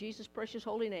Jesus' precious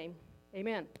holy name.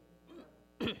 Amen.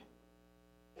 We're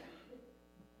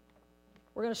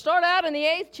going to start out in the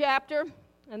 8th chapter,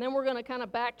 and then we're going to kind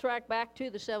of backtrack back to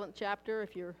the 7th chapter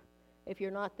if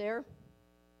you're not there.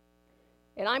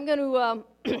 And I'm going to,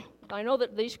 I know that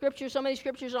some of these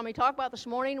scriptures I'm going to talk about this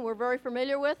morning we're very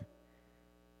familiar with,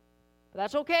 but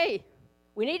that's okay.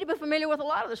 We need to be familiar with a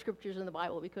lot of the scriptures in the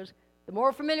Bible, because the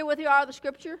more familiar with you are the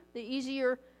scripture, the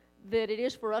easier that it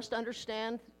is for us to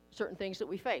understand certain things that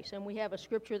we face. And we have a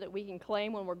scripture that we can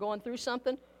claim when we're going through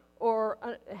something, or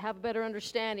have a better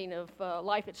understanding of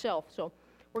life itself. So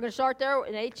we're going to start there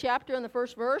in 8th chapter in the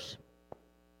 1st verse.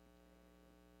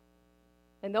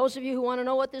 And those of you who want to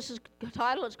know what this is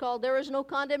titled, it's called There Is No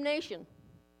Condemnation.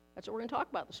 That's what we're going to talk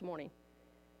about this morning.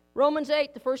 Romans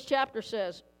 8, the 1st chapter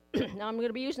says, now I'm going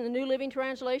to be using the New Living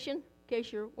Translation, in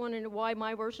case you're wondering why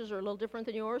my verses are a little different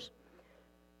than yours.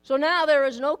 So now there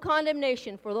is no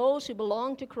condemnation for those who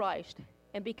belong to Christ.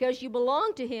 And because you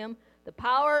belong to Him, the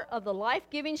power of the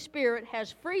life-giving Spirit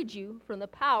has freed you from the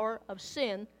power of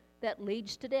sin that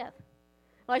leads to death.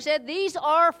 Like I said, these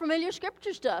are familiar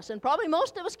scriptures to us, and probably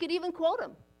most of us could even quote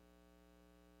them.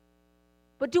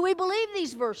 But do we believe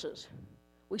these verses?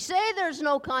 We say there's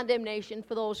no condemnation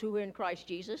for those who are in Christ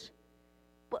Jesus,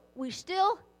 but we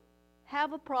still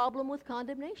have a problem with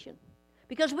condemnation,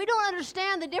 because we don't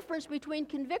understand the difference between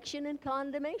conviction and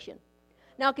condemnation.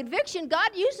 Now, conviction, God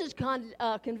uses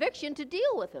conviction to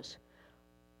deal with us.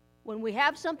 When we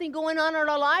have something going on in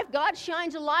our life, God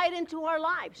shines a light into our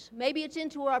lives. Maybe it's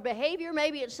into our behavior,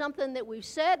 maybe it's something that we've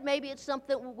said, maybe it's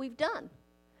something we've done.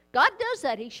 God does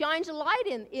that. He shines a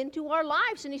light into our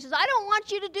lives, and He says, I don't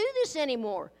want you to do this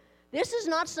anymore. This is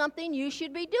not something you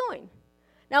should be doing.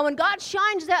 Now, when God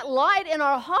shines that light in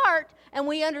our heart, and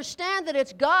we understand that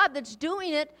it's God that's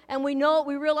doing it, and we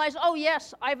realize, oh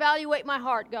yes, I evaluate my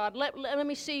heart, God. Let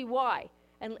me see why.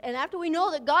 And after we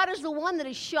know that God is the one that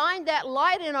has shined that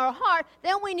light in our heart,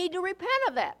 then we need to repent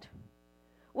of that.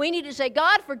 We need to say,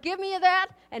 God, forgive me of that,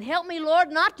 and help me, Lord,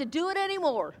 not to do it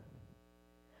anymore.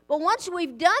 But once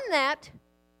we've done that,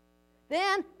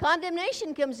 then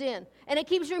condemnation comes in. And it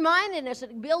keeps reminding us.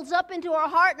 It builds up into our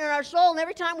heart and in our soul. And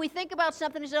every time we think about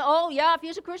something, we say, oh, yeah, if you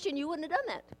was a Christian, you wouldn't have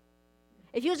done that.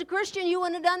 If you was a Christian, you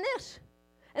wouldn't have done this.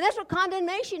 And that's what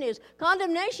condemnation is.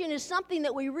 Condemnation is something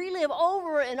that we relive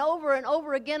over and over and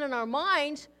over again in our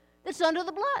minds that's under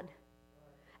the blood.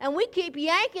 And we keep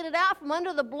yanking it out from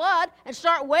under the blood and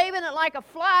start waving it like a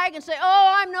flag and say,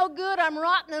 oh, I'm no good, I'm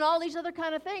rotten, and all these other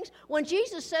kind of things, when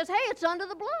Jesus says, hey, it's under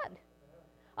the blood.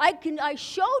 I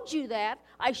showed you that.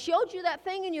 I showed you that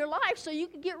thing in your life so you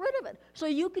could get rid of it, so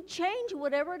you could change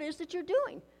whatever it is that you're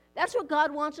doing. That's what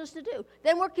God wants us to do.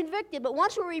 Then we're convicted. But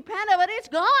once we repent of it, it's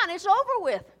gone. It's over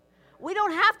with. We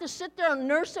don't have to sit there and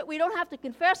nurse it. We don't have to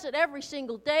confess it every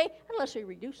single day, unless we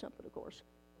redo something, of course.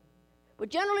 But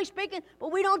generally speaking,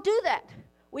 but we don't do that.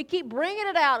 We keep bringing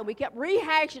it out, and we kept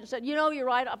rehashing and said, you know, you're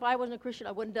right. If I wasn't a Christian,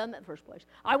 I wouldn't have done that in the first place.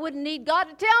 I wouldn't need God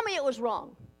to tell me it was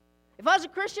wrong. If I was a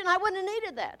Christian, I wouldn't have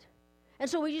needed that. And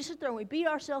so we just sit there and we beat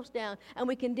ourselves down, and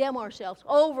we condemn ourselves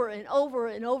over and over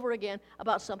and over again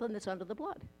about something that's under the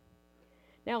blood.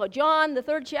 Now, John, the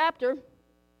 3rd chapter,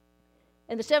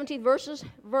 and the 17th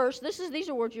verse, these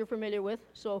are words you're familiar with.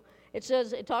 So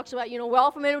it talks about, we're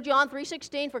all familiar with John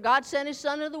 3:16, for God sent His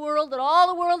Son into the world, that all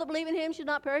the world that believe in Him should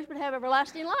not perish but have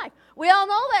everlasting life. We all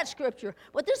know that scripture,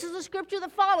 but this is the scripture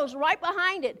that follows right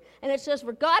behind it. And it says,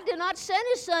 for God did not send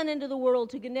His Son into the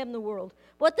world to condemn the world,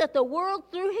 but that the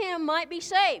world through Him might be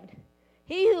saved.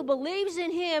 He who believes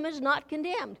in Him is not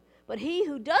condemned, but he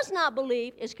who does not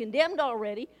believe is condemned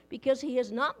already, because he has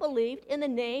not believed in the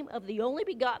name of the only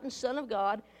begotten Son of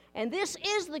God. And this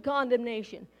is the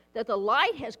condemnation, that the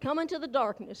light has come into the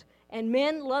darkness, and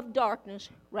men love darkness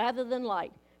rather than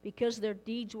light, because their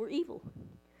deeds were evil.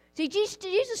 See,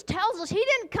 Jesus tells us He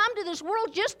didn't come to this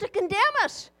world just to condemn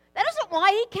us. That isn't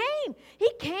why He came.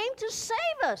 He came to save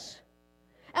us.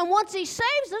 And once He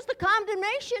saves us, the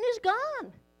condemnation is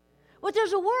gone. But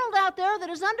there's a world out there that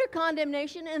is under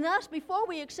condemnation, and us, before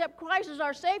we accept Christ as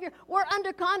our Savior, we're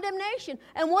under condemnation.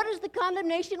 And what is the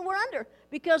condemnation we're under?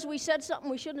 Because we said something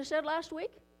we shouldn't have said last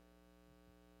week?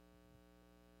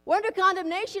 We're under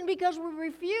condemnation because we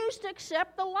refuse to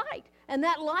accept the light, and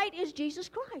that light is Jesus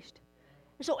Christ.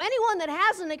 And so anyone that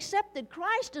hasn't accepted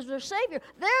Christ as their Savior,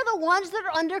 they're the ones that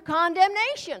are under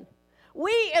condemnation.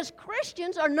 We as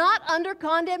Christians are not under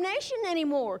condemnation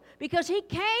anymore, because He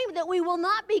came that we will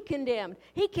not be condemned.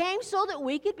 He came so that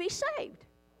we could be saved.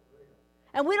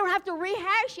 And we don't have to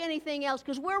rehash anything else,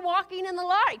 because we're walking in the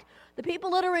light. The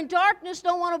people that are in darkness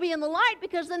don't want to be in the light,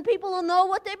 because then people will know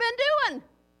what they've been doing.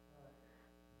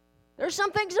 There's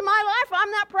some things in my life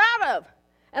I'm not proud of.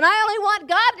 And I only want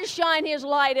God to shine His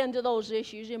light into those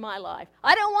issues in my life.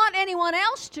 I don't want anyone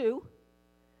else to.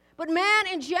 But man,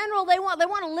 in general, they want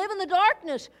to live in the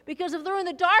darkness, because if they're in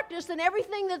the darkness, then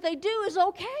everything that they do is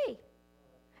okay.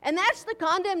 And that's the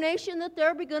condemnation that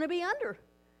they're going to be under.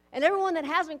 And everyone that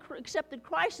hasn't accepted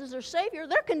Christ as their Savior,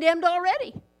 they're condemned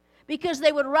already, because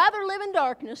they would rather live in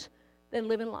darkness than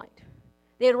live in light.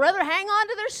 They'd rather hang on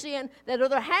to their sin, they'd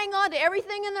rather hang on to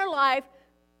everything in their life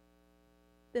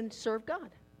than serve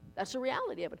God. That's the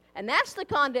reality of it. And that's the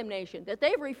condemnation, that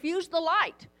they've refused the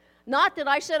light. Not that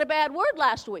I said a bad word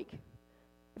last week.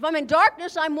 If I'm in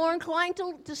darkness, I'm more inclined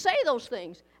to say those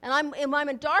things. And if I'm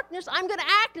in darkness, I'm going to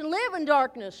act and live in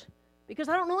darkness, because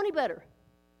I don't know any better.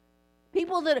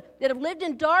 People that have lived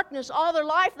in darkness all their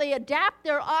life, they adapt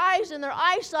their eyes and their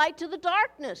eyesight to the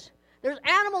darkness. There's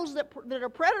animals that are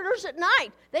predators at night.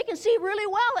 They can see really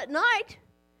well at night,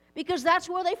 because that's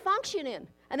where they function in.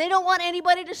 And they don't want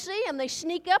anybody to see them. They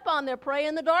sneak up on their prey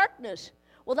in the darkness.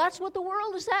 Well, that's what the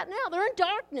world is at now. They're in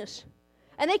darkness.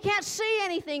 And they can't see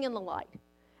anything in the light.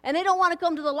 And they don't want to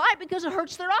come to the light because it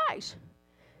hurts their eyes.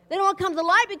 They don't want to come to the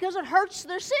light because it hurts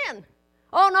their sin.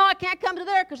 Oh, no, I can't come to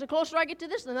there, because the closer I get to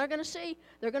this, then they're going to see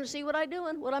what I'm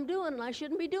doing, and I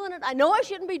shouldn't be doing it. I know I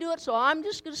shouldn't be doing it, so I'm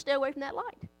just going to stay away from that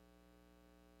light.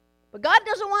 But God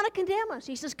doesn't want to condemn us.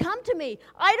 He says, come to me.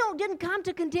 I didn't come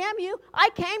to condemn you. I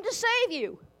came to save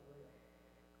you.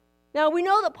 Now, we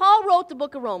know that Paul wrote the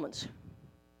book of Romans.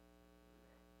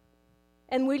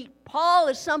 And Paul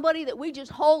is somebody that we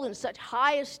just hold in such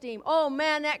high esteem. Oh,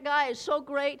 man, that guy is so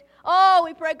great. Oh,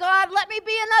 we pray, God, let me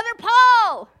be another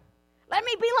Paul. Let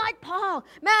me be like Paul.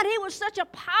 Man, he was such a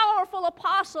powerful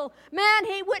apostle. Man,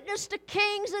 he witnessed to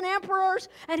kings and emperors,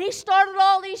 and he started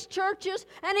all these churches,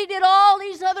 and he did all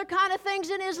these other kind of things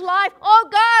in his life. Oh,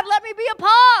 God, let me be a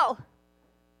Paul.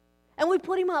 And we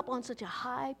put him up on such a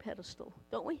high pedestal,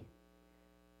 don't we?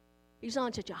 He's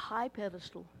on such a high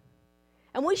pedestal.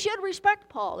 And we should respect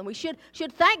Paul, and we should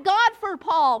thank God for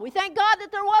Paul. We thank God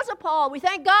that there was a Paul. We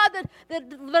thank God that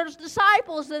there's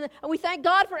disciples, and we thank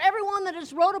God for everyone that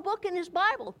has wrote a book in his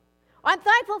Bible. I'm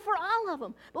thankful for all of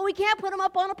them, but we can't put them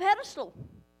up on a pedestal,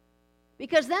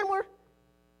 because then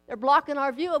they're blocking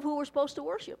our view of who we're supposed to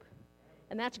worship,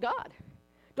 and that's God.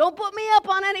 Don't put me up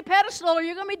on any pedestal, or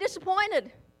you're going to be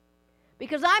disappointed,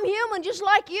 because I'm human just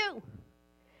like you.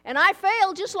 And I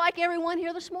fail just like everyone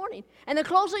here this morning. And the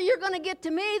closer you're going to get to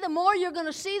me, the more you're going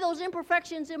to see those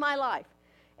imperfections in my life.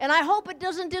 And I hope it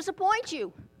doesn't disappoint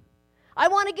you. I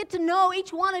want to get to know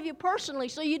each one of you personally,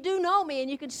 so you do know me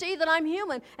and you can see that I'm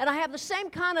human and I have the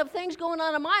same kind of things going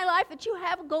on in my life that you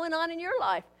have going on in your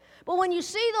life. But when you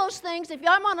see those things, if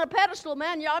I'm on a pedestal,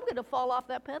 man, I'm going to fall off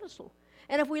that pedestal.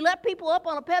 And if we let people up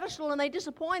on a pedestal and they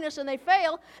disappoint us and they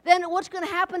fail, then what's going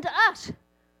to happen to us?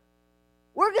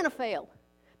 We're going to fail.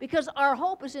 Because our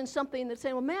hope is in something that's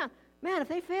saying, well, man, if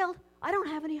they failed, I don't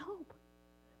have any hope.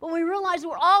 But we realize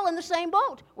we're all in the same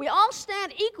boat. We all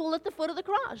stand equal at the foot of the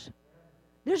cross.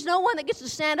 There's no one that gets to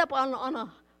stand up on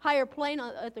a higher plane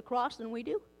at the cross than we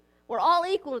do. We're all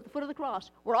equal at the foot of the cross.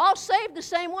 We're all saved the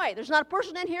same way. There's not a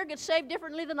person in here gets saved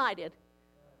differently than I did.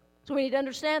 So we need to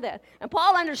understand that. And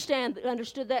Paul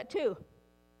understood that too.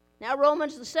 Now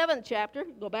Romans, the 7th chapter,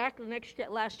 go back to the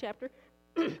last chapter,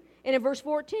 and in verse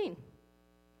 14.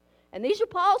 And these are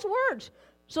Paul's words.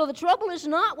 So the trouble is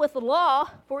not with the law,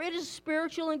 for it is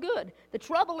spiritual and good. The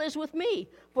trouble is with me,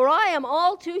 for I am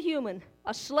all too human,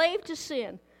 a slave to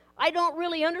sin. I don't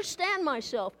really understand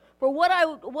myself. For what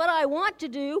I want to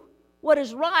do, what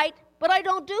is right, but I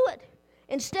don't do it.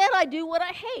 Instead, I do what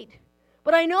I hate.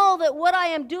 But I know that what I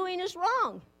am doing is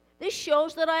wrong. This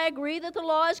shows that I agree that the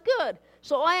law is good.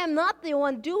 So I am not the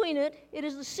one doing it. It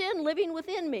is the sin living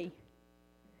within me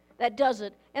that does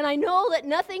it. And I know that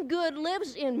nothing good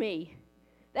lives in me.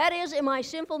 That is, in my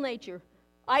sinful nature.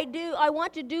 I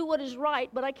want to do what is right,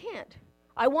 but I can't.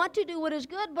 I want to do what is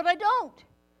good, but I don't.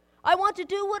 I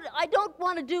don't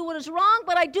want to do what is wrong,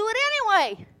 but I do it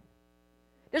anyway.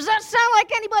 Does that sound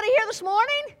like anybody here this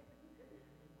morning?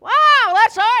 Wow,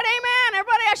 that's hard, amen.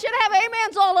 Everybody, I should have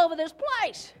amens all over this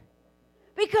place.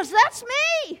 Because that's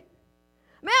me.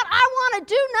 Man, I want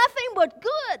to do nothing but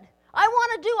good. I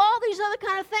want to do all these other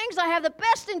kind of things. I have the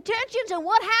best intentions, and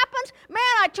what happens?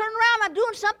 Man, I turn around, I'm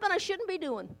doing something I shouldn't be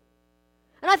doing.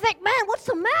 And I think, man, what's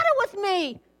the matter with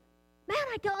me? Man,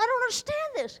 I don't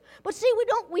understand this. But see,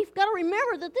 we've got to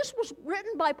remember that this was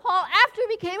written by Paul after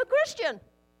he became a Christian.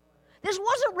 This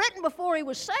wasn't written before he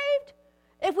was saved.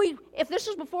 If this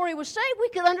was before he was saved, we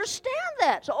could understand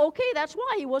that. So, okay, that's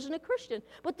why he wasn't a Christian.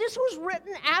 But this was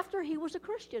written after he was a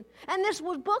Christian. And this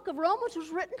book of Romans was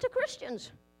written to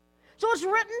Christians. So it's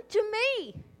written to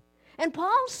me. And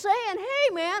Paul's saying,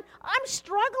 hey, man, I'm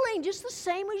struggling just the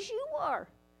same as you are.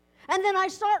 And then I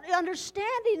start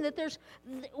understanding that there's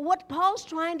what Paul's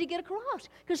trying to get across.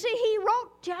 Because, see, he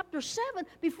wrote chapter 7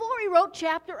 before he wrote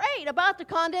chapter 8 about the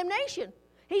condemnation.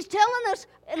 He's telling us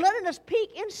and letting us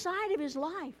peek inside of his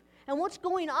life and what's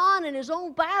going on in his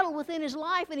own battle within his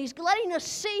life, and he's letting us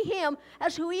see him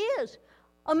as who he is.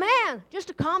 A man,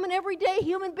 just a common everyday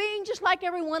human being, just like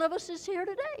every one of us is here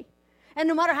today. And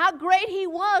no matter how great he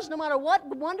was, no matter what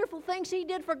wonderful things he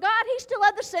did for God, he still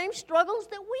had the same struggles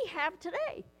that we have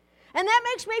today. And that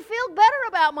makes me feel better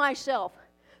about myself.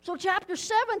 So chapter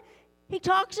 7,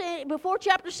 before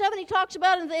chapter 7, he talks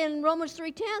about in Romans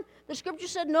 3:10, the scripture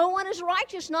said, no one is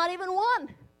righteous, not even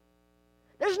one.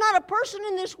 There's not a person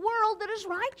in this world that is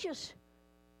righteous.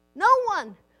 No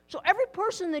one. So every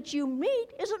person that you meet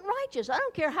isn't righteous. I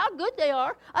don't care how good they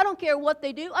are. I don't care what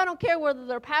they do. I don't care whether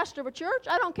they're pastor of a church.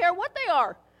 I don't care what they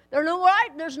are.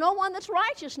 There's no one that's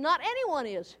righteous. Not anyone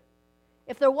is.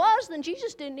 If there was, then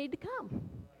Jesus didn't need to come.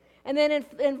 And then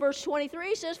in verse 23,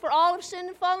 he says, for all have sinned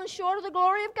and fallen short of the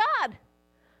glory of God.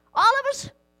 All of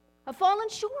us have fallen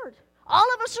short. All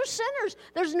of us are sinners.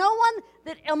 There's no one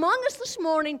that among us this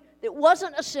morning that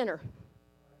wasn't a sinner,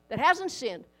 that hasn't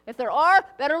sinned. If there are,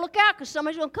 better look out, because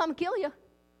somebody's going to come and kill you.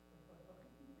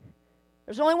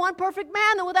 There's only one perfect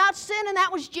man that without sin, and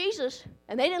that was Jesus.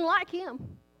 And they didn't like him.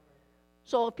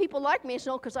 So if people like me, it's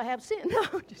not because I have sin.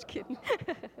 No, just kidding.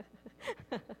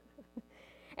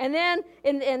 And then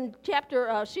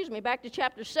back to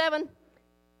chapter 7,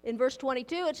 in verse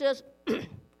 22, it says,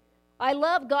 I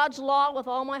love God's law with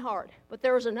all my heart, but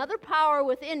there is another power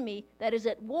within me that is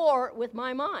at war with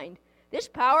my mind. This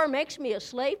power makes me a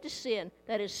slave to sin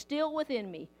that is still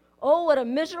within me. Oh, what a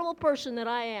miserable person that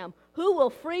I am. Who will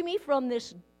free me from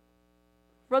this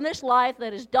life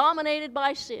that is dominated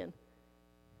by sin?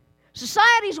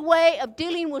 Society's way of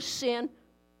dealing with sin,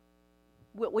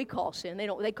 what we call sin,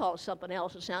 they call it something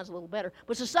else, it sounds a little better.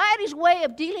 But society's way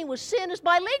of dealing with sin is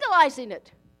by legalizing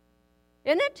it.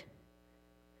 Isn't it?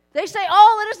 They say,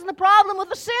 oh, it isn't the problem with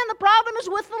the sin, the problem is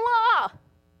with the law.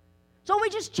 So we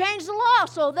just change the law.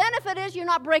 So then if it is you're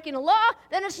not breaking the law,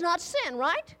 then it's not sin,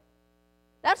 right?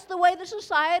 That's the way the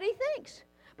society thinks.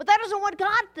 But that isn't what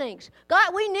God thinks.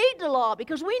 We need the law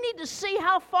because we need to see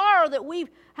how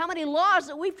many laws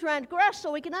that we've transgressed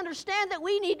so we can understand that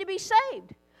we need to be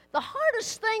saved. The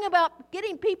hardest thing about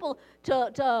getting people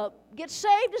to get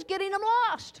saved is getting them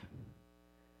lost.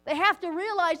 They have to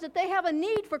realize that they have a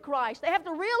need for Christ. They have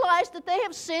to realize that they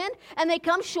have sinned and they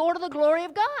come short of the glory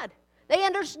of God. They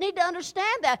need to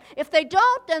understand that. If they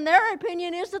don't, then their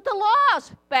opinion is that the law is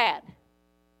bad.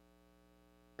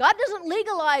 God doesn't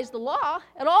legalize the law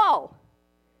at all.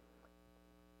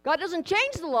 God doesn't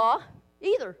change the law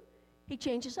either. He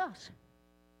changes us.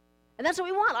 And that's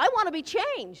what we want. I want to be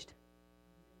changed.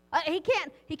 He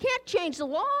can't change the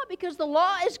law because the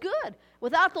law is good.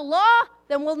 Without the law,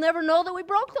 then we'll never know that we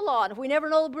broke the law. And if we never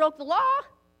know that we broke the law,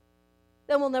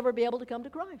 then we'll never be able to come to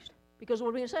Christ. Because what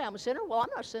are we going to say? I'm a sinner? Well, I'm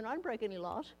not a sinner. I didn't break any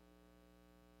laws.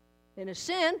 And a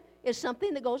sin is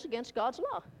something that goes against God's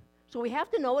law. So we have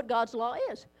to know what God's law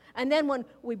is. And then when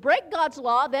we break God's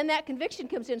law, then that conviction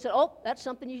comes in and says, oh, that's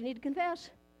something you need to confess.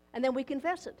 And then we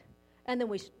confess it. And then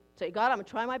we say, God, I'm going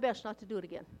to try my best not to do it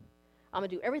again. I'm going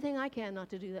to do everything I can not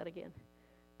to do that again.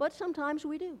 But sometimes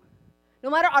we do.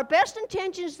 No matter our best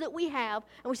intentions that we have,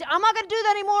 and we say, I'm not going to do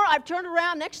that anymore, I've turned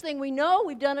around, next thing we know,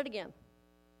 we've done it again.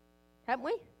 Haven't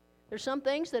we? There's some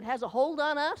things that has a hold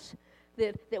on us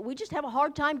that we just have a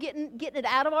hard time getting it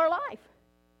out of our life.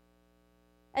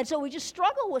 And so we just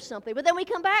struggle with something. But then we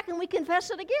come back and we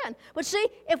confess it again. But see,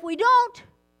 if we don't,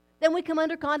 then we come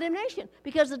under condemnation.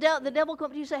 Because the devil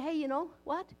comes to you and say, hey, you know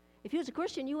what? If you was a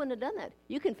Christian, you wouldn't have done that.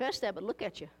 You confessed that, but look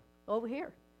at you over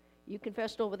here. You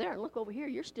confessed over there, and look over here.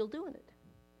 You're still doing it.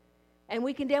 And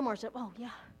we condemn ourselves. Oh, yeah.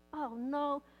 Oh,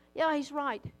 no. Yeah, he's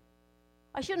right.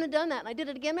 I shouldn't have done that, and I did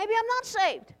it again. Maybe I'm not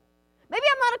saved. Maybe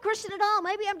I'm not a Christian at all.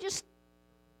 Maybe I'm just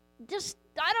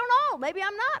I don't know. Maybe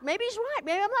I'm not. Maybe he's right.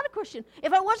 Maybe I'm not a Christian.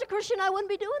 If I was a Christian, I wouldn't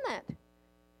be doing that.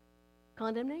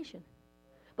 Condemnation.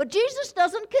 But Jesus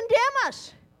doesn't condemn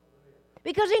us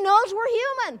because he knows we're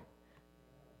human.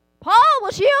 Paul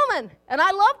was human, and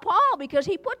I love Paul because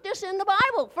he put this in the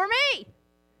Bible for me.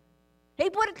 He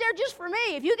put it there just for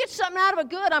me. If you get something out of it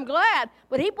good, I'm glad,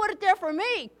 but he put it there for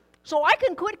me. So I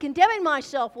can quit condemning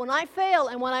myself when I fail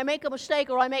and when I make a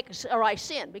mistake or I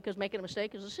sin, because making a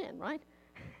mistake is a sin, right?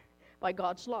 By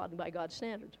God's law and by God's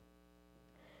standards.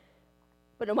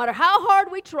 But no matter how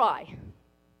hard we try,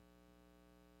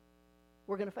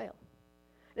 we're going to fail.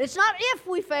 And it's not if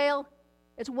we fail,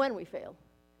 it's when we fail,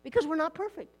 because we're not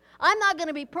perfect. I'm not going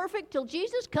to be perfect till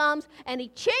Jesus comes and He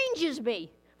changes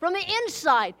me from the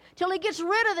inside, till He gets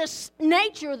rid of this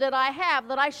nature that I have,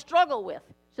 that I struggle with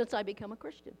since I become a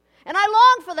Christian. And I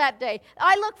long for that day.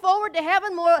 I look forward to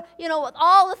heaven more, with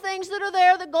all the things that are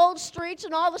there, the gold streets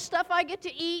and all the stuff I get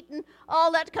to eat and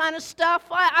all that kind of stuff.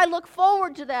 I look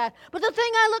forward to that. But the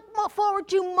thing I look forward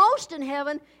to most in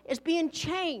heaven is being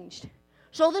changed.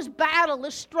 So this battle,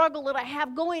 this struggle that I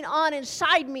have going on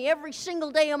inside me every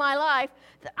single day of my life,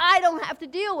 that I don't have to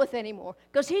deal with anymore.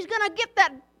 Because He's going to get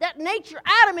that nature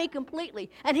out of me completely.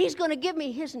 And He's going to give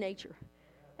me His nature.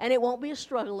 And it won't be a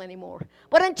struggle anymore.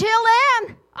 But until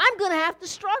then, I'm going to have to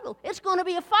struggle. It's going to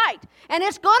be a fight. And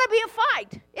it's going to be a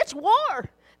fight. It's war.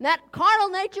 And that carnal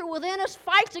nature within us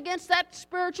fights against that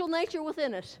spiritual nature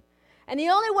within us. And the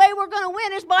only way we're going to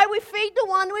win is by we feed the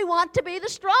one we want to be the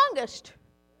strongest.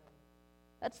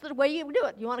 That's the way you do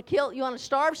it. You want to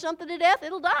starve something to death,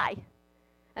 it'll die.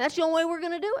 And that's the only way we're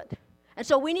going to do it. And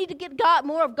so we need to get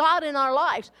more of God in our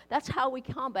lives. That's how we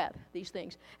combat these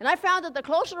things. And I found that the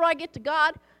closer I get to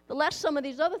God, the less some of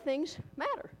these other things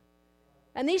matter.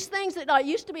 And these things that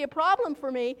used to be a problem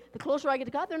for me, the closer I get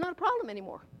to God, they're not a problem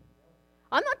anymore.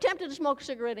 I'm not tempted to smoke a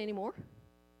cigarette anymore.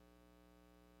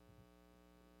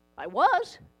 I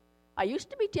used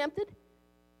to be tempted.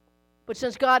 But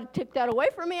since God took that away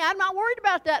from me, I'm not worried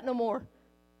about that no more.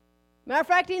 Matter of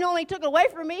fact, He not only took it away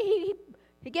from me,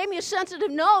 He gave me a sensitive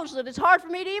nose that it's hard for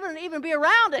me to even be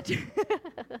around it.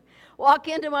 Walk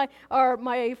into my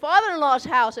father-in-law's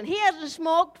house, and he hasn't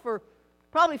smoked for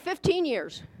probably 15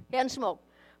 years. He hasn't smoked.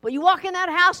 But you walk in that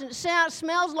house, and it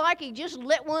smells like he just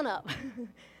lit one up.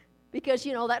 Because,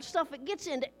 that stuff, it gets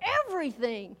into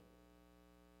everything.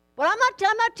 But I'm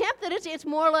not tempted. It's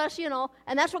more or less,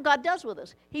 and that's what God does with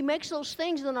us. He makes those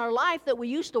things in our life that we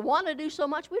used to want to do so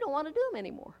much, we don't want to do them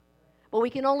anymore. But we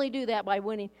can only do that by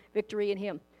winning victory in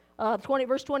Him.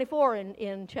 Verse 24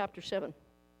 in chapter 7.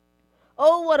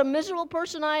 Oh, what a miserable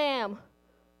person I am.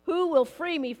 Who will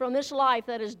free me from this life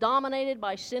that is dominated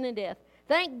by sin and death?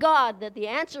 Thank God that the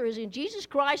answer is in Jesus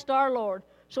Christ our Lord.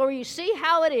 So you see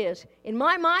how it is. In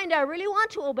my mind, I really want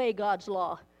to obey God's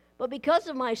law. But because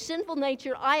of my sinful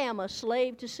nature, I am a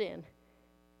slave to sin.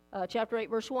 Chapter 8,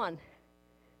 verse 1.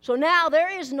 So now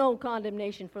there is no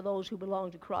condemnation for those who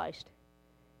belong to Christ.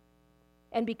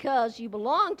 And because you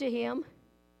belong to Him,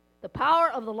 the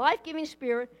power of the life-giving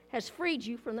Spirit has freed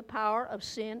you from the power of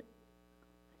sin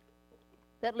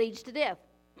that leads to death.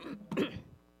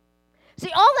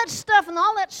 See, all that stuff and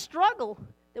all that struggle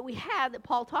that we had that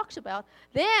Paul talks about,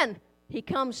 then he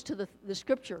comes to the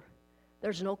Scripture.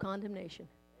 There's no condemnation.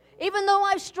 Even though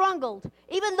I've struggled,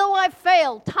 even though I've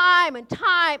failed time and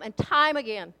time and time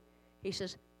again, he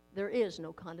says, there is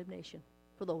no condemnation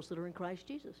for those that are in Christ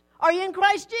Jesus. Are you in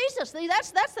Christ Jesus? See,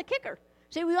 that's the kicker.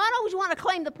 See, we always want to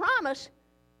claim the promise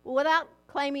without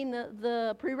claiming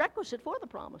the prerequisite for the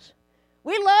promise.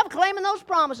 We love claiming those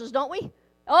promises, don't we?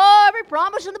 Oh, every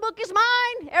promise in the book is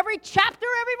mine. Every chapter,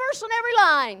 every verse, and every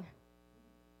line.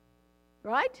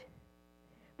 Right?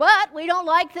 But we don't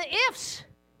like the ifs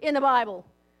in the Bible.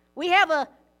 We have a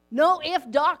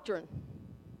no-if doctrine.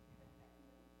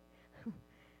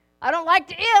 I don't like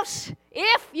the ifs.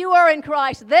 If you are in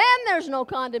Christ, then there's no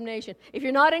condemnation. If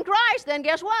you're not in Christ, then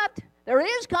guess what? There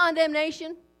is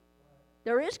condemnation.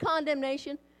 There is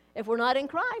condemnation if we're not in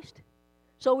Christ.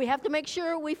 So we have to make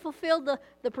sure we fulfill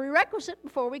the prerequisite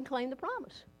before we can claim the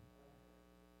promise.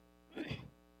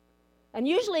 And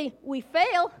usually we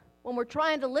fail when we're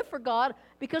trying to live for God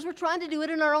because we're trying to do it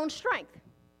in our own strength.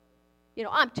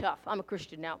 I'm tough. I'm a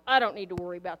Christian now. I don't need to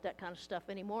worry about that kind of stuff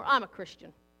anymore. I'm a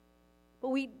Christian. But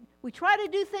we try to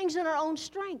do things in our own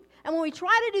strength. And when we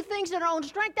try to do things in our own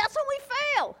strength, that's when we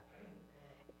fail.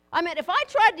 I mean, if I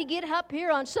tried to get up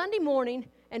here on Sunday morning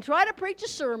and try to preach a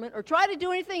sermon or try to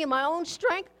do anything in my own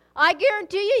strength, I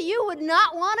guarantee you would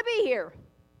not want to be here.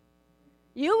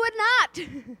 You would not.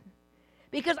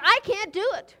 Because I can't do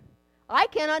it. I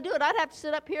cannot do it. I'd have to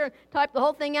sit up here and type the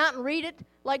whole thing out and read it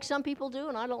like some people do,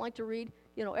 and I don't like to read,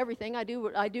 everything. I do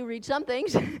read some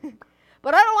things.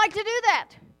 But I don't like to do that.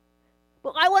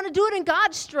 But I want to do it in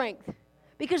God's strength.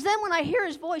 Because then when I hear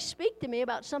His voice speak to me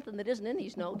about something that isn't in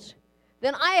these notes,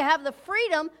 then I have the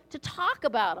freedom to talk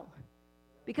about them.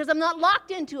 Because I'm not locked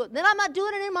into it. Then I'm not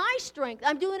doing it in my strength.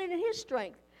 I'm doing it in His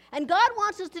strength. And God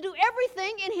wants us to do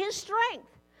everything in His strength.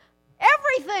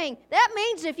 Everything. That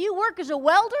means if you work as a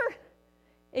welder,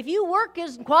 if you work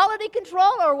as quality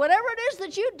control or whatever it is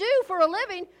that you do for a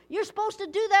living, you're supposed to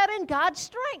do that in God's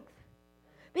strength.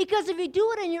 Because if you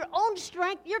do it in your own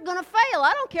strength, you're going to fail.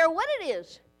 I don't care what it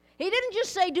is. He didn't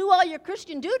just say do all your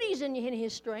Christian duties in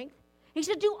His strength. He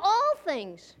said do all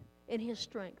things in His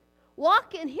strength.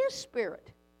 Walk in His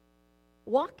Spirit.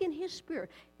 Walk in His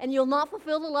Spirit, and you'll not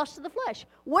fulfill the lust of the flesh.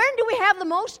 When do we have the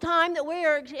most time that we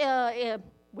are,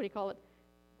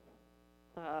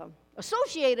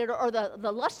 associated, or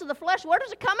the lust of the flesh? Where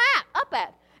does it come up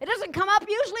at? It doesn't come up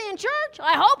usually in church.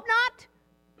 I hope not.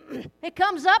 It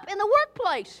comes up in the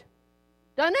workplace,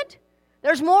 doesn't it?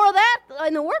 There's more of that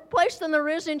in the workplace than there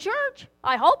is in church.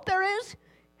 I hope there is.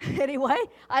 Anyway,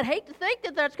 I'd hate to think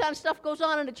that kind of stuff goes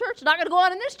on in the church. It's not going to go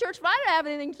on in this church if I don't have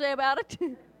anything to say about it.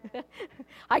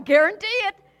 I guarantee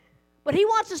it. But He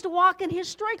wants us to walk in His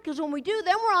strength, because when we do,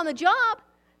 then we're on the job.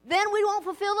 Then we won't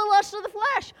fulfill the lust of the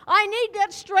flesh. I need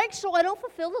that strength so I don't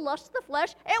fulfill the lust of the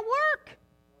flesh at work,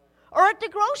 or at the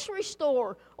grocery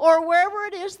store, or wherever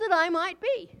it is that I might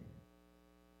be.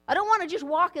 I don't want to just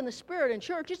walk in the Spirit in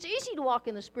church. It's easy to walk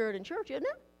in the Spirit in church, isn't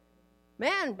it?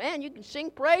 Man, you can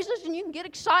sing praises, and you can get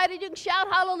excited, you can shout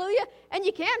hallelujah, and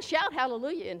you can shout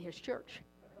hallelujah in His church.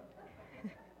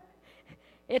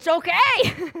 It's okay.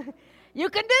 You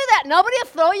can do that. Nobody will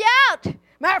throw you out.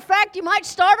 Matter of fact, you might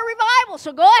start a revival,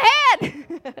 so go ahead.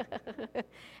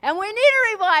 And we need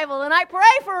a revival, and I pray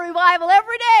for a revival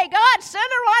every day. God, send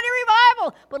a mighty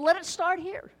revival, but let it start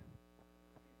here.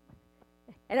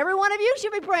 And every one of you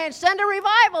should be praying, send a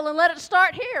revival, and let it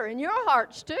start here in your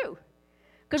hearts too.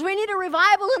 Because we need a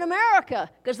revival in America,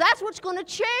 because that's what's going to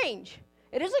change.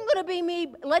 It isn't going to be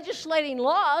me legislating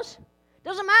laws.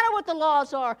 Doesn't matter what the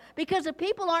laws are, because if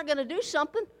people aren't going to do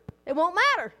something, it won't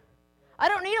matter. I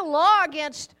don't need a law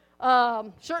against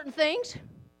certain things,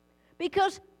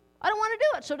 because I don't want to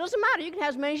do it. So it doesn't matter. You can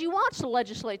have as many as you want to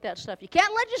legislate that stuff. You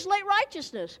can't legislate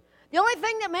righteousness. The only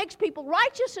thing that makes people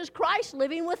righteous is Christ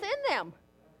living within them.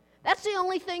 That's the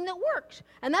only thing that works.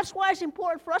 And that's why it's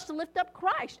important for us to lift up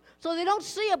Christ, so they don't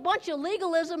see a bunch of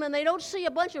legalism and they don't see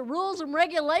a bunch of rules and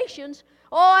regulations.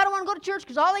 Oh, I don't want to go to church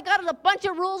because all they got is a bunch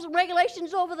of rules and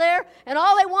regulations over there, and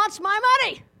all they want's my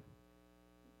money.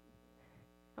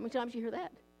 How many times you hear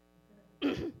that?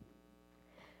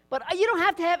 But you don't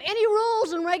have to have any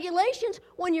rules and regulations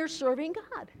when you're serving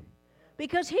God,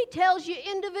 because He tells you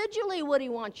individually what He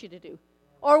wants you to do,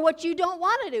 or what you don't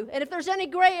want to do. And if there's any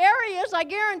gray areas, I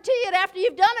guarantee it, after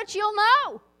you've done it, you'll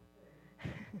know.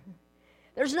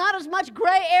 There's not as much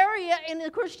gray area in the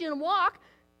Christian walk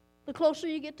the closer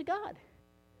you get to God.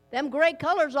 Them gray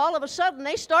colors, all of a sudden,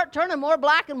 they start turning more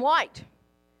black and white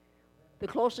the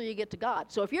closer you get to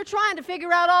God. So if you're trying to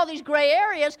figure out all these gray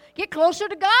areas, get closer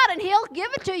to God, and He'll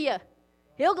give it to you.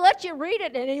 He'll let you read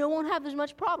it, and you won't have as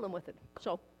much problem with it.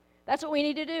 So that's what we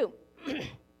need to do.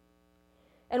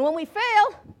 And when we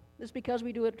fail, it's because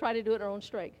we try to do it in our own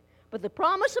strength. But the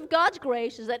promise of God's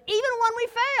grace is that even when we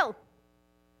fail,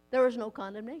 there is no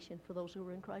condemnation for those who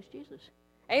are in Christ Jesus.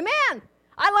 Amen.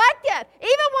 I like that. Even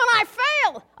when I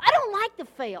fail, I don't like to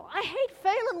fail. I hate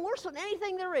failing worse than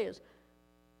anything there is.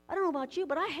 I don't know about you,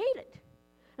 but I hate it.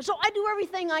 And so I do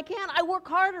everything I can. I work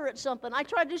harder at something. I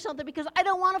try to do something because I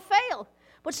don't want to fail.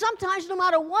 But sometimes, no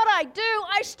matter what I do,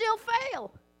 I still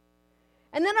fail.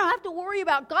 And then I have to worry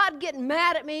about God getting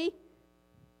mad at me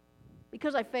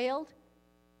because I failed.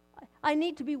 I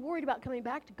need to be worried about coming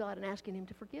back to God and asking Him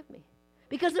to forgive me,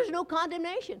 because there's no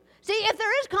condemnation. See, if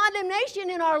there is condemnation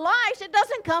in our lives, it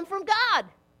doesn't come from God.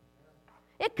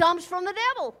 It comes from the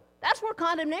devil. That's where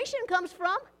condemnation comes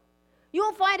from. You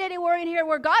won't find anywhere in here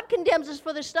where God condemns us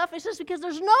for this stuff. It says because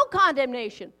there's no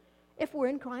condemnation if we're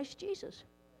in Christ Jesus.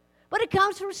 But it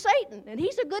comes from Satan, and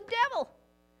he's a good devil.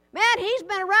 Man, he's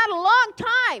been around a long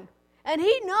time, and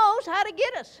he knows how to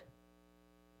get us.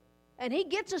 And he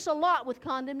gets us a lot with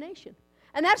condemnation.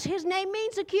 And that's his name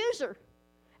means accuser.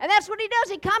 And that's what he does.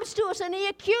 He comes to us and he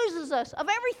accuses us of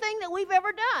everything that we've ever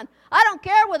done. I don't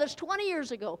care whether it's 20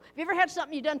 years ago. Have you ever had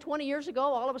something you've done 20 years ago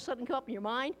all of a sudden come up in your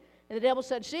mind? And the devil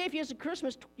said, see, if you was a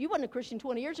Christmas, you wasn't a Christian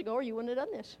 20 years ago, or you wouldn't have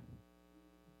done this.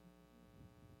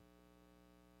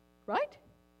 Right?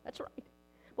 That's right.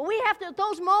 But we have to, at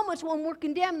those moments when we're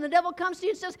condemned, and the devil comes to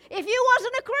you and says, if you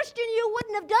wasn't a Christian, you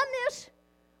wouldn't have done this.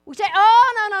 We say,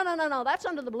 oh, no, that's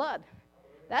under the blood.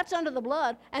 That's under the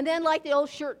blood. And then like the old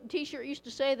T-shirt used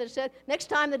to say that said, next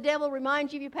time the devil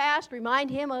reminds you of your past, remind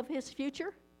him of his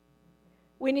future.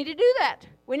 We need to do that.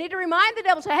 We need to remind the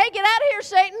devil, say, hey, get out of here,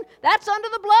 Satan. That's under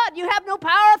the blood. You have no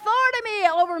power or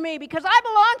authority over me because I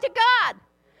belong to God.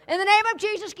 In the name of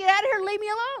Jesus, get out of here and leave me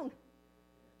alone.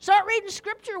 Start reading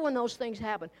Scripture when those things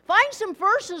happen. Find some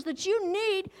verses that you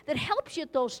need that helps you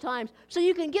at those times so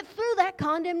you can get through that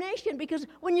condemnation, because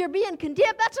when you're being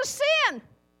condemned, that's a sin.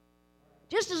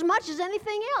 Just as much as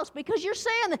anything else, because you're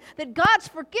saying that God's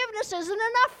forgiveness isn't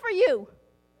enough for you.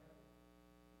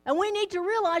 And we need to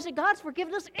realize that God's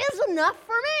forgiveness is enough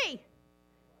for me.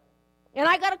 And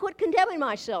I got to quit condemning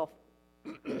myself.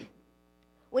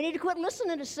 We need to quit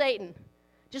listening to Satan.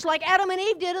 Just like Adam and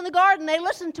Eve did in the garden, they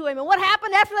listened to him. And what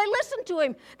happened after they listened to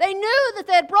him? They knew that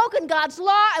they had broken God's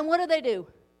law, and what did they do?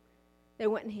 They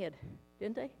went and hid,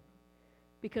 didn't they?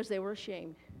 Because they were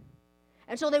ashamed.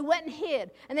 And so they went and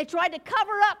hid, and they tried to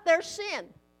cover up their sin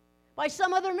by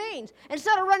some other means.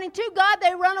 Instead of running to God,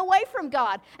 they run away from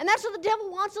God. And that's what the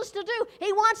devil wants us to do.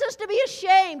 He wants us to be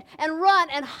ashamed and run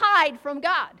and hide from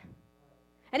God.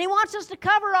 And he wants us to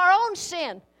cover our own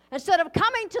sin instead of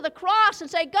coming to the cross and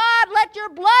say, God, let your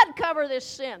blood cover this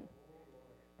sin.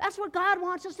 That's what God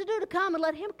wants us to do, to come and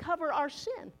let him cover our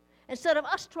sin instead of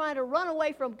us trying to run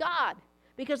away from God,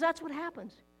 because that's what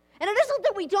happens. And it isn't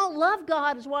that we don't love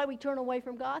God is why we turn away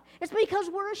from God. It's because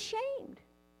we're ashamed.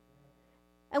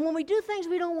 And when we do things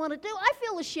we don't want to do, I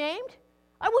feel ashamed.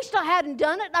 I wish I hadn't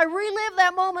done it. And I relive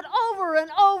that moment over and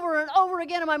over and over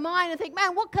again in my mind and think,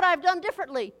 man, what could I have done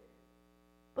differently?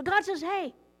 But God says,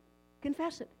 hey,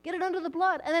 confess it. Get it under the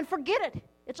blood. And then forget it.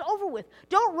 It's over with.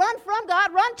 Don't run from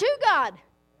God. Run to God.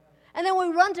 And then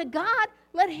when we run to God,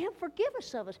 let him forgive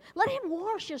us of us. Let him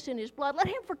wash us in his blood. Let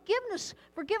him forgive us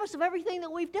of everything that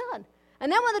we've done.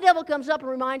 And then when the devil comes up and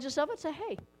reminds us of it, say,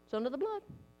 hey, it's under the blood.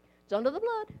 It's under the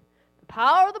blood.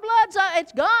 Power of the blood,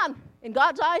 it's gone. In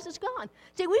God's eyes, it's gone.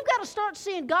 See, we've got to start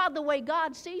seeing God the way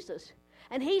God sees us.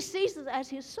 And he sees us as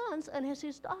his sons and as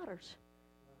his daughters.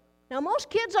 Now, most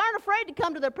kids aren't afraid to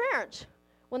come to their parents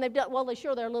when they've done, well, they're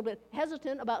a little bit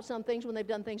hesitant about some things when they've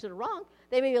done things that are wrong.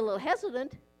 They may be a little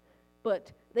hesitant,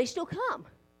 but they still come.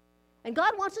 And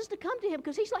God wants us to come to him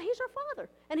because he's our Father,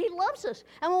 and he loves us.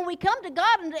 And when we come to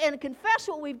God and confess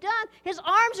what we've done, his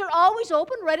arms are always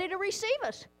open, ready to receive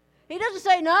us. He doesn't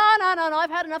say, no, I've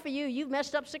had enough of you. You've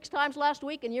messed up 6 times last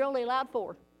week, and you're only allowed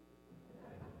 4.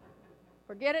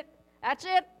 Forget it. That's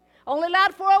it. Only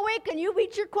allowed 4 a week, and you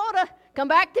reach your quota. Come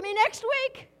back to me next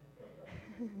week.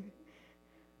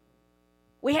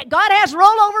 God has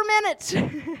rollover minutes.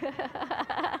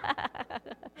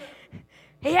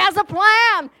 He has a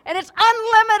plan, and it's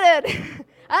unlimited.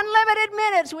 Unlimited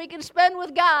minutes we can spend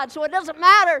with God, so it doesn't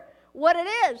matter what it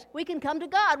is. We can come to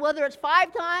God, whether it's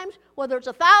 5 times, whether it's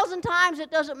 1,000 times,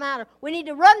 it doesn't matter. We need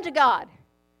to run to God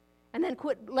and then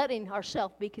quit letting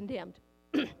ourselves be condemned.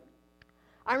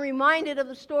 I'm reminded of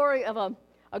the story of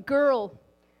a girl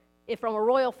from a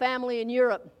royal family in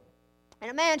Europe.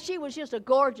 And man, she was just a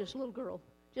gorgeous little girl,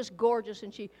 just gorgeous,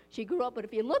 and she grew up. But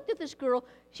if you looked at this girl,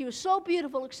 she was so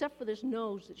beautiful except for this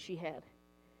nose that she had.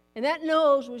 And that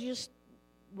nose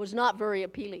was not very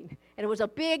appealing. And it was a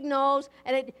big nose,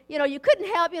 and you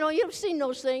couldn't help, you've seen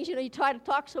those things, you try to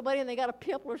talk to somebody and they got a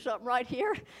pimple or something right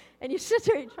here, and you sit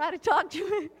there and try to talk to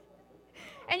them,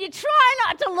 and you try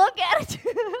not to look at it,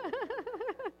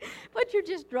 but you're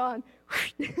just drawn,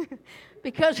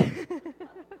 because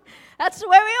that's the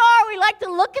way we are. We like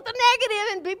to look at the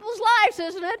negative in people's lives,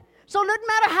 isn't it? So it doesn't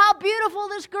matter how beautiful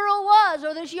this girl was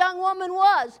or this young woman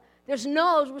was, this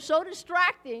nose was so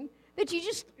distracting that you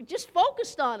just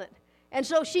focused on it. And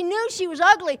so she knew she was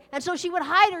ugly, and so she would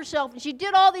hide herself, and she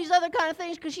did all these other kind of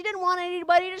things because she didn't want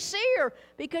anybody to see her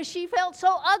because she felt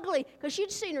so ugly because she'd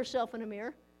seen herself in a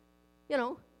mirror.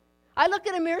 I look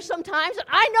in a mirror sometimes, and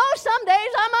I know some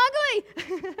days I'm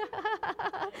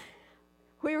ugly.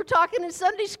 We were talking in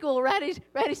Sunday school. Randy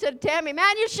said to Tammy,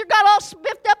 man, you sure got all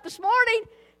spiffed up this morning.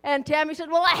 And Tammy said,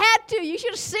 well, I had to. You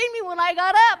should have seen me when I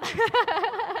got up.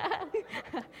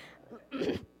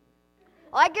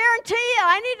 Well, I guarantee you,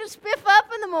 I need to spiff up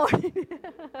in the morning.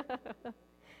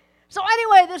 So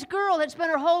anyway, this girl had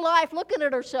spent her whole life looking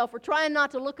at herself or trying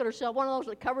not to look at herself, one of those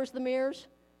that covers the mirrors.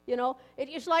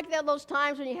 It's like those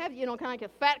times when you have, kind of like a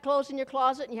fat clothes in your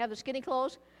closet and you have the skinny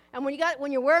clothes. And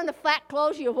when you're wearing the fat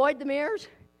clothes, you avoid the mirrors.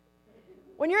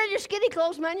 When you're in your skinny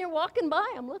clothes, man, you're walking by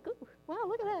them. Look at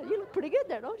that. You look pretty good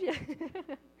there, don't you?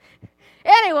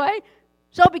 Anyway,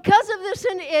 so because of this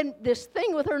in this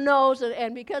thing with her nose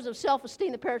and because of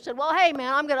self-esteem, the parents said, well, hey,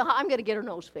 man, I'm gonna get her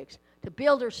nose fixed to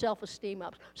build her self-esteem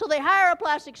up. So they hire a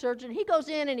plastic surgeon. He goes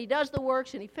in and he does the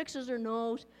works and he fixes her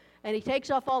nose and he takes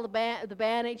off all the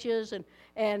bandages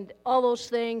and all those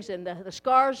things, and the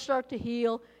scars start to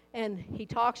heal. And he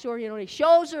talks to her, and he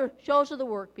shows her the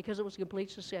work because it was a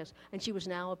complete success. And she was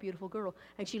now a beautiful girl.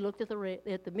 And she looked at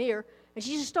the mirror, and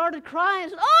she just started crying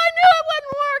and said, oh, I knew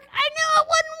it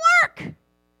wouldn't work.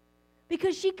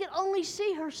 Because she could only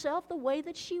see herself the way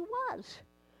that she was.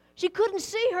 She couldn't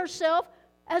see herself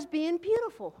as being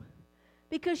beautiful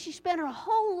because she spent her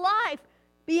whole life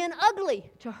being ugly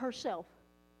to herself.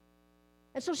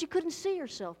 And so she couldn't see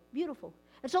herself beautiful.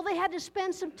 And so they had to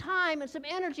spend some time and some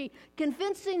energy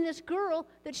convincing this girl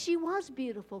that she was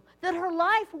beautiful, that her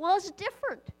life was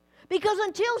different. Because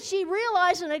until she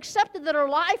realized and accepted that her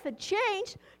life had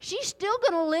changed, she's still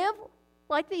going to live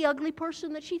like the ugly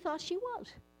person that she thought she was.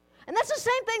 And that's the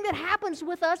same thing that happens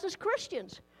with us as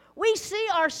Christians. We see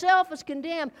ourselves as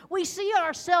condemned. We see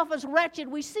ourselves as wretched.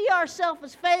 We see ourselves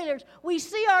as failures. We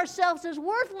see ourselves as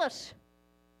worthless.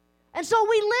 And so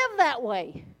we live that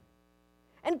way.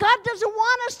 And God doesn't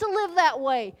want us to live that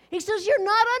way. He says, you're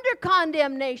not under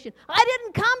condemnation. I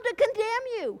didn't come to condemn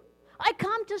you. I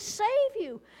come to save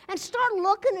you. And start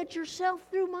looking at yourself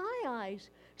through my eyes.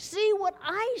 See what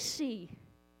I see.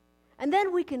 And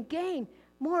then we can gain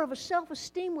more of a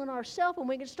self-esteem in ourselves, and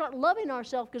we can start loving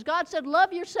ourselves. Because God said,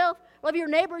 love yourself, love your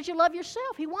neighbor as you love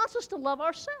yourself. He wants us to love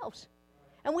ourselves.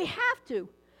 And we have to.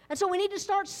 And so we need to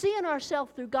start seeing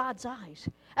ourselves through God's eyes.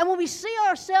 And when we see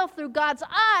ourselves through God's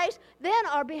eyes, then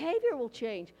our behavior will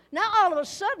change. Now all of a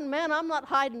sudden, man, I'm not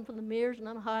hiding from the mirrors, and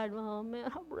I'm hiding, oh man,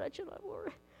 how wretched I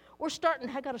was. We're starting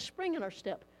to have got a spring in our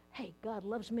step. Hey, God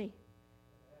loves me.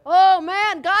 Oh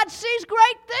man, God sees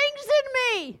great things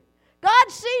in me.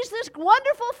 God sees this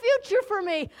wonderful future for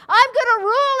me. I'm going to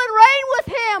rule and reign with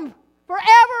Him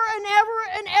forever and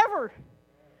ever and ever.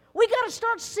 We got to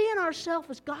start seeing ourselves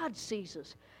as God sees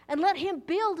us and let Him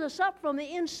build us up from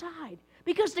the inside.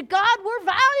 Because to God, we're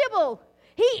valuable.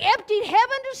 He emptied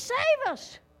heaven to save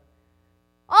us.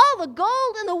 All the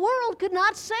gold in the world could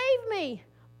not save me.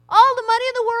 All the money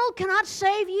in the world cannot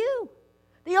save you.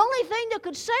 The only thing that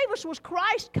could save us was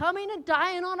Christ coming and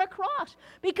dying on a cross,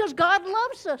 because God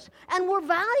loves us and we're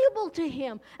valuable to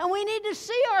Him, and we need to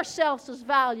see ourselves as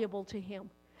valuable to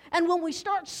Him. And when we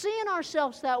start seeing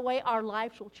ourselves that way, our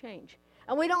lives will change.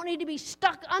 And we don't need to be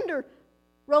stuck under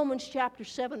Romans chapter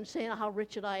 7 saying how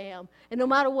wretched I am, and no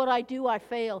matter what I do, I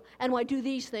fail, and I do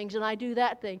these things and I do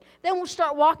that thing. Then we'll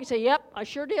start walking and say, yep, I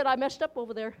sure did, I messed up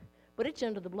over there, but it's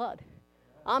under the blood.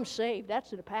 I'm saved,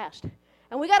 that's in the past.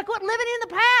 And we got to quit living in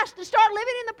the past and start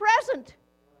living in the present.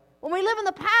 When we live in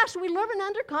the past, we're living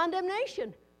under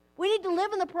condemnation. We need to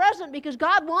live in the present because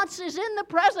God wants us in the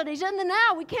present. He's in the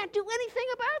now. We can't do anything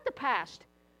about the past.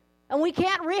 And we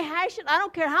can't rehash it. I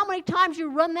don't care how many times you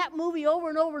run that movie over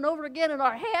and over and over again in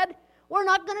our head. We're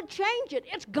not going to change it.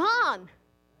 It's gone.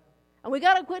 And we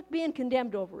got to quit being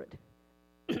condemned over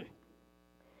it.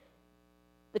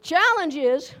 The challenge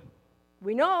is,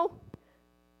 we know,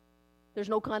 there's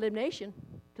no condemnation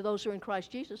to those who are in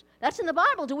Christ Jesus. That's in the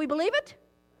Bible. Do we believe it?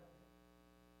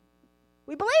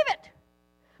 We believe it.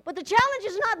 But the challenge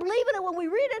is not believing it when we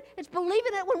read it. It's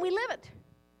believing it when we live it.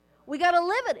 We got to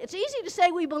live it. It's easy to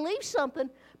say we believe something,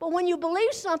 but when you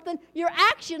believe something, your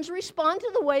actions respond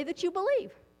to the way that you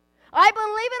believe. I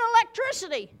believe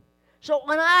in electricity. So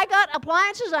when I got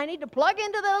appliances, I need to plug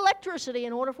into the electricity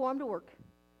in order for them to work.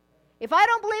 If I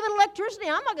don't believe in electricity,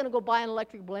 I'm not going to go buy an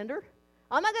electric blender.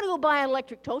 I'm not going to go buy an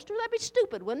electric toaster. That'd be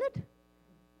stupid, wouldn't it?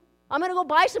 I'm going to go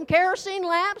buy some kerosene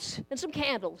lamps and some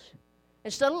candles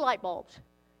instead of light bulbs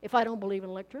if I don't believe in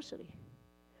electricity.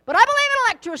 But I believe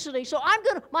in electricity, so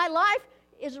my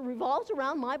life revolves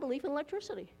around my belief in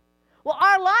electricity. Well,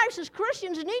 our lives as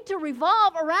Christians need to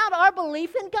revolve around our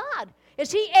belief in God.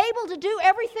 Is He able to do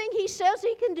everything He says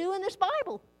He can do in this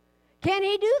Bible? Can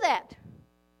He do that?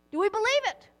 Do we believe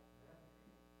it?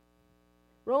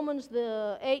 Romans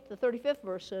the 8th, the 35th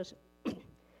verse says,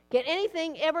 can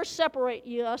anything ever separate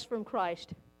us from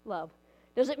Christ? Love.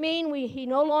 Does it mean He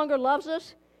no longer loves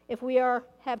us if we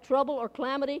have trouble or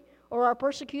calamity, or are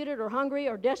persecuted or hungry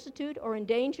or destitute or in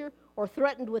danger or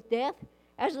threatened with death?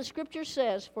 As the Scripture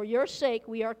says, for your sake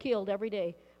we are killed every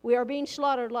day. We are being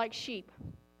slaughtered like sheep.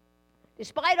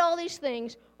 Despite all these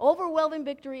things, overwhelming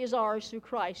victory is ours through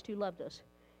Christ who loved us.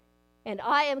 And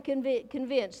I am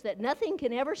convinced that nothing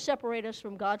can ever separate us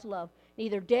from God's love.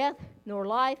 Neither death, nor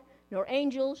life, nor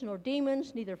angels, nor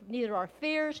demons, neither our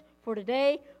fears for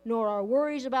today, nor our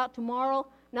worries about tomorrow,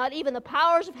 not even the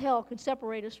powers of hell can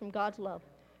separate us from God's love.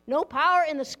 No power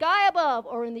in the sky above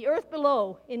or in the earth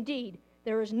below. Indeed,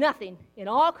 there is nothing in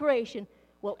all creation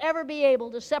will ever be able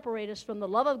to separate us from the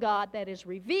love of God that is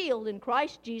revealed in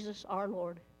Christ Jesus our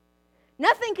Lord.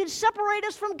 Nothing can separate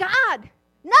us from God.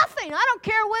 Nothing. I don't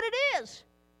care what it is.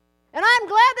 And I'm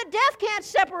glad that death can't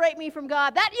separate me from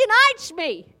God. That unites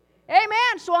me.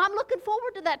 Amen. So I'm looking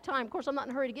forward to that time. Of course, I'm not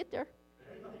in a hurry to get there.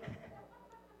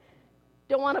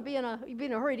 Don't want to be in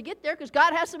a hurry to get there because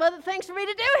God has some other things for me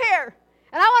to do here.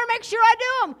 And I want to make sure I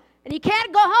do them. And you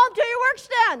can't go home till your work's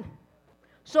done.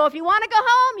 So if you want to go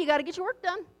home, you got to get your work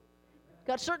done.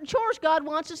 Got certain chores God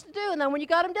wants us to do. And then when you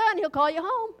got them done, He'll call you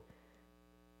home.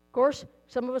 Of course,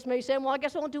 some of us may say, well, I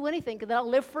guess I won't do anything because then I'll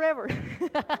live forever.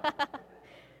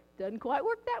 Doesn't quite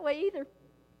work that way either.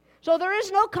 So there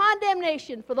is no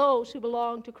condemnation for those who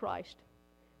belong to Christ.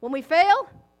 When we fail,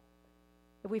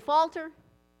 if we falter,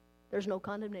 there's no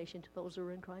condemnation to those who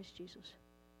are in Christ Jesus.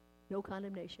 No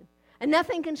condemnation. And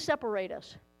nothing can separate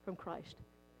us from Christ.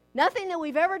 Nothing that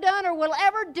we've ever done or will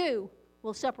ever do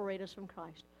will separate us from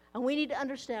Christ. And we need to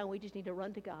understand we just need to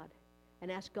run to God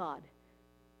and ask God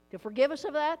to forgive us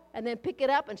of that, and then pick it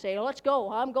up and say, oh, let's go.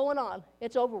 I'm going on.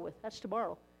 It's over with. That's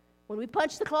tomorrow. When we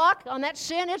punch the clock on that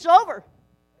sin, it's over.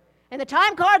 And the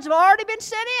time cards have already been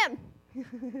sent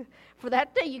in for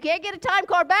that day. You can't get a time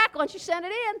card back once you send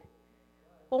it in.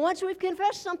 But once we've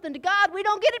confessed something to God, we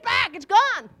don't get it back. It's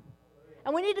gone.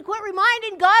 And we need to quit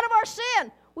reminding God of our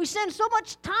sin. We spend so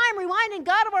much time reminding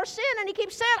God of our sin, and He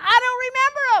keeps saying, I don't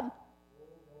remember them.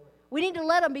 We need to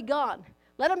let them be gone.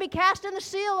 Let them be cast in the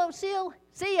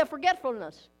sea of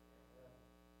forgetfulness.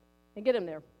 And get them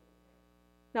there.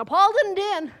 Now, Paul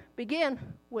didn't begin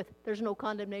with, there's no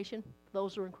condemnation for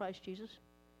those who are in Christ Jesus.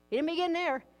 He didn't begin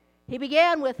there. He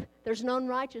began with, there's none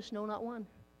righteous, no, not one.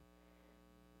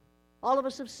 All of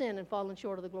us have sinned and fallen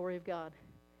short of the glory of God.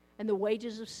 And the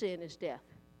wages of sin is death.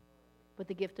 But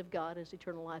the gift of God is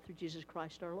eternal life through Jesus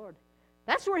Christ our Lord.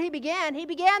 That's where he began. He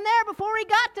began there before he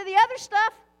got to the other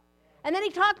stuff. And then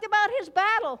he talked about his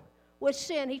battle with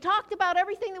sin. He talked about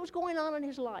everything that was going on in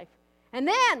his life. And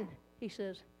then, he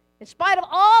says, in spite of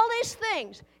all these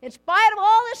things, in spite of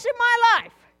all this in my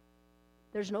life,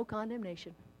 there's no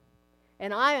condemnation.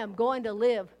 And I am going to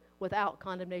live without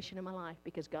condemnation in my life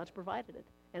because God's provided it.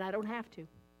 And I don't have to.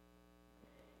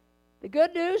 The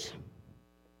good news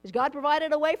is God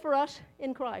provided a way for us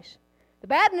in Christ. The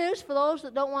bad news for those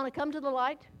that don't want to come to the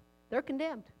light, they're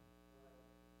condemned.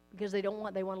 Because they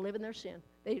want to live in their sin.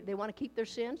 They want to keep their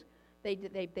sins. They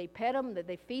pet them,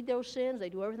 they feed those sins, they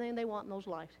do everything they want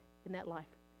in that life.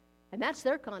 And that's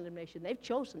their condemnation. They've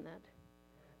chosen that.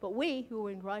 But we, who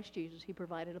are in Christ Jesus, He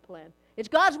provided a plan. It's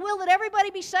God's will that everybody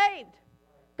be saved.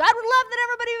 God would love that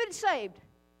everybody would be saved.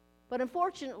 But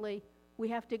unfortunately, we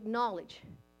have to acknowledge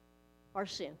our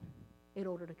sin in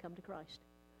order to come to Christ.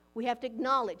 We have to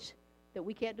acknowledge that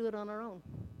we can't do it on our own.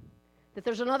 That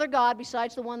there's another God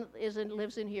besides the one that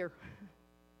lives in here.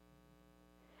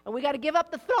 And we got to give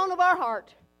up the throne of our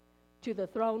heart to the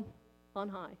throne on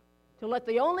high. To let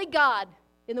the only God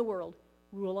in the world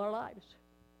rule our lives.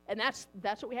 And that's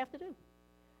what we have to do.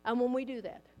 And when we do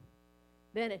that,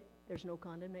 then there's no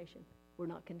condemnation. We're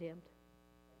not condemned.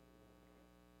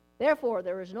 Therefore,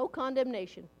 there is no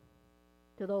condemnation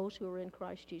to those who are in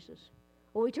Christ Jesus.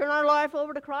 Will we turn our life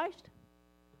over to Christ?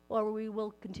 Or we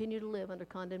will continue to live under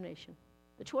condemnation?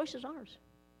 The choice is ours.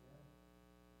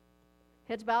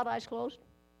 Heads bowed, eyes closed.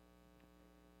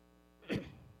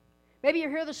 Maybe you're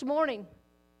here this morning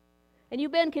and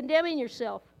you've been condemning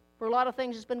yourself for a lot of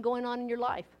things that's been going on in your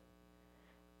life.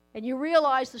 And you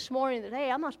realize this morning that,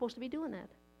 hey, I'm not supposed to be doing that.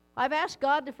 I've asked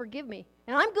God to forgive me.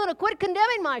 And I'm going to quit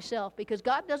condemning myself because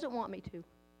God doesn't want me to.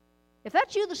 If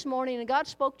that's you this morning and God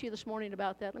spoke to you this morning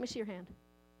about that, let me see your hand.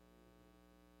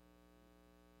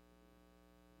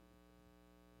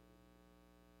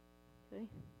 Okay.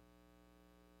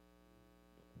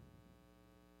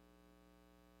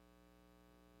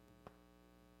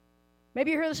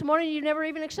 Maybe you're here this morning and you've never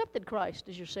even accepted Christ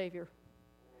as your Savior.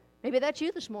 Maybe that's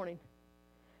you this morning.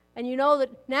 And you know that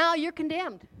now you're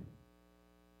condemned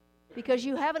because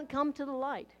you haven't come to the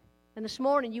light. And this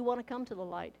morning you want to come to the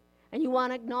light. And you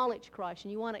want to acknowledge Christ.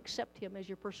 And you want to accept Him as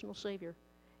your personal Savior.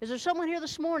 Is there someone here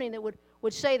this morning that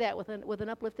would say that with an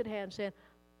uplifted hand, saying,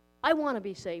 I want to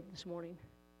be saved this morning.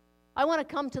 I want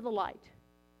to come to the light.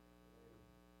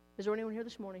 Is there anyone here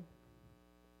this morning?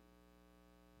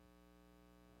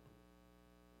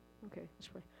 Okay, let's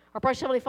pray. Our precious Heavenly Father,